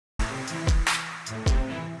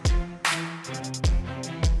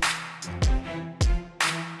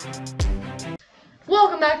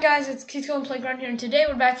Welcome back, guys. It's KeithCohen Playground here, and today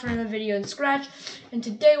we're back for another video in Scratch. And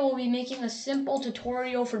today we'll be making a simple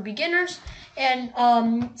tutorial for beginners. And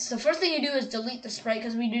so the first thing you do is delete the sprite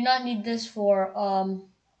because we do not need this for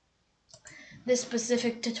this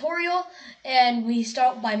specific tutorial. And we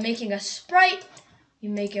start by making a sprite. You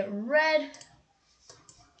make it red,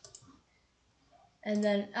 and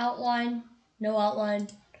then outline, no outline,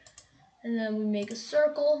 and then we make a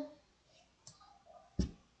circle.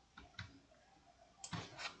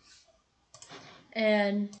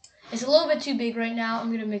 And it's a little bit too big right now. I'm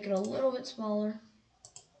going to make it a little bit smaller.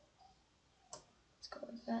 Let's go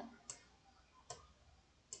with that.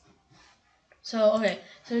 So, okay.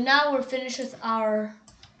 So now we're finished with our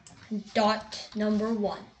dot number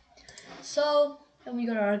 1. So, then we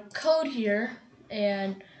go to our code here.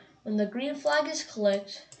 And when the green flag is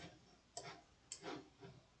clicked,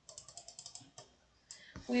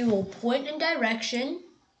 we will point in direction.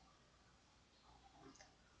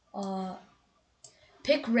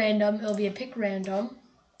 Pick random, it'll be a pick random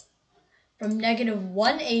from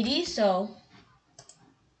 -180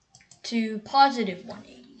 to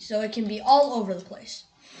 +180, so it can be all over the place.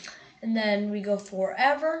 And then we go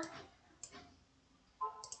forever.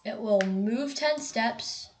 It will move 10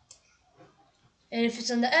 steps, and if it's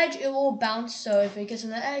on the edge it will bounce, so if it gets on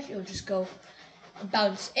the edge it will just go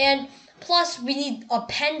bounce. And plus we need a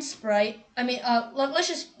pen sprite. Let's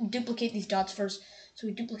just duplicate these dots first. So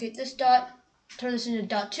we duplicate this dot, turn this into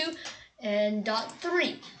dot 2 and dot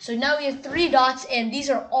 3. So now we have 3 dots, and these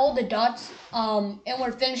are all the dots. And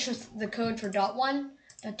we're finished with the code for dot 1,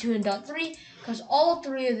 dot 2, and dot 3 because all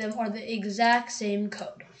 3 of them are the exact same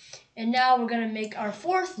code. And now we're going to make our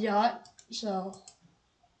 4th dot. So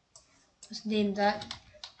let's name that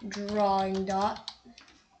drawing dot.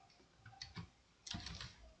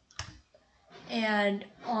 And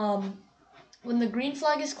when the green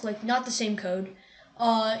flag is clicked, not the same code,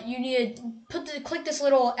 you need to click this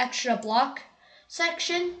little extra block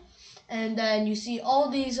section, and then you see all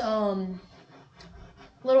these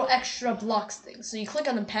little extra blocks things. So you click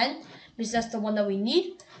on the pen because that's the one that we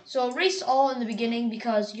need. So erase all in the beginning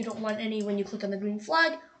because you don't want any when you click on the green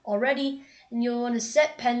flag already. And you'll want to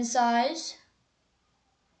set pen size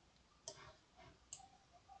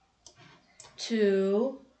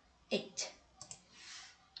to 8.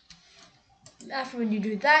 After when you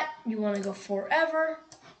do that, you want to go forever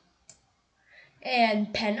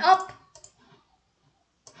and pen up.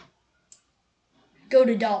 Go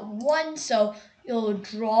to dot 1, so you'll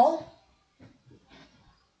draw.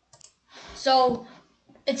 So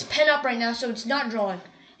it's pen up right now, so it's not drawing.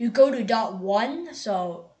 You go to dot 1,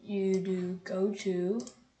 so you do go to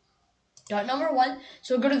dot number 1.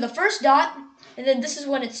 So go to the first dot, and then this is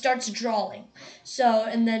when it starts drawing. So,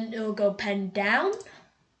 and then it'll go pen down.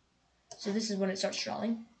 So this is when it starts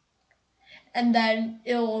drawing. And then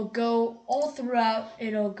it will go all throughout.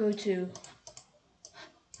 It'll go to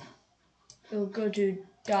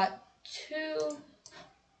dot 2,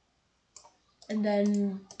 and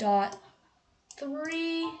then dot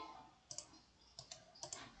 3,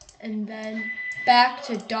 and then back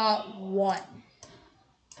to dot 1.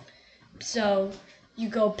 So you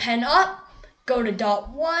go pen up, go to dot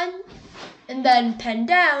 1, and then pen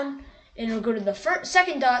down, and it'll go to the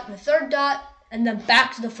second dot, the third dot, and then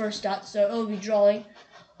back to the first dot. So it'll be drawing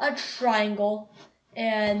a triangle.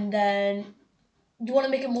 And then you want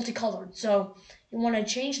to make it multicolored. So you want to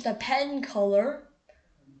change the pen color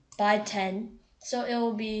by 10. So it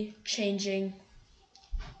will be changing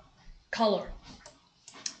color.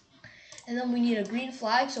 And then we need a green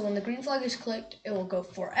flag. So when the green flag is clicked, it will go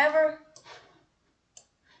forever.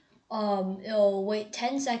 It'll wait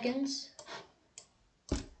 10 seconds.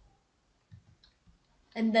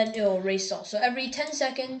 And then it'll erase all. So every 10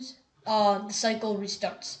 seconds, the cycle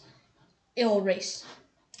restarts. It'll erase,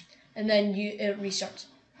 and then it restarts.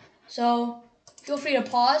 So feel free to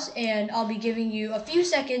pause, and I'll be giving you a few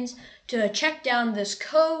seconds to check down this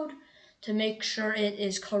code to make sure it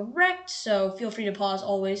is correct. So feel free to pause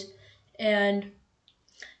always. And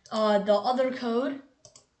the other code,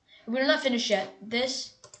 we're not finished yet.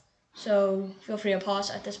 So feel free to pause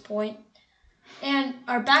at this point. And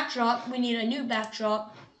our backdrop, we need a new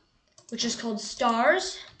backdrop, which is called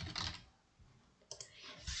stars.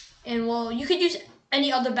 And well, you could use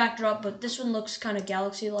any other backdrop, but this one looks kind of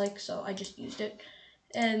galaxy-like, so I just used it.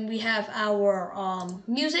 And we have our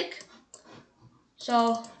music.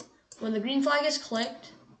 So when the green flag is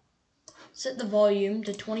clicked, set the volume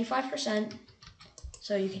to 25%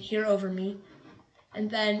 so you can hear over me. And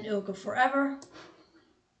then it'll go forever.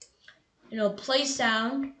 It'll play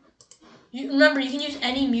sound. Remember, you can use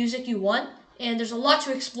any music you want, and there's a lot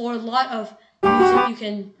to explore, a lot of music you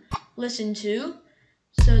can listen to.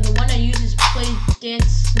 So the one I use is play dance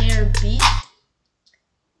snare beat.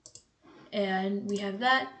 And we have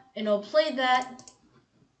that, and I'll play that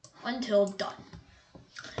until done.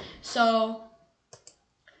 So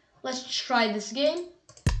let's try this game.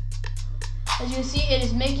 As you can see, it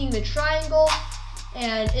is making the triangle,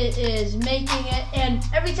 and it is making it, and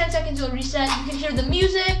every 10 seconds it'll reset. You can hear the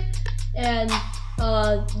music, and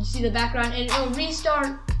you see the background, and it'll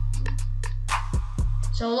restart.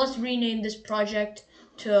 So let's rename this project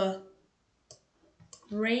to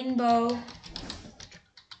Rainbow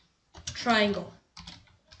Triangle.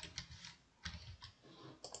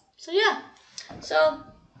 So yeah, so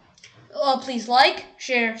please like,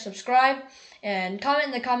 share, subscribe, and comment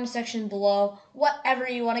in the comment section below whatever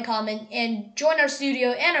you want to comment, and join our studio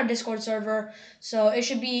and our Discord server. So it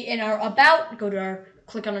should be in our about.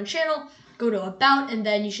 Click on our channel, go to about, and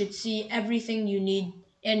then you should see everything you need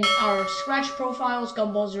in our Scratch profiles,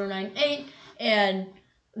 Gumball098, and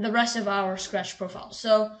the rest of our Scratch profiles.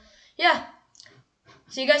 So yeah,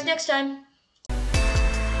 see you guys next time.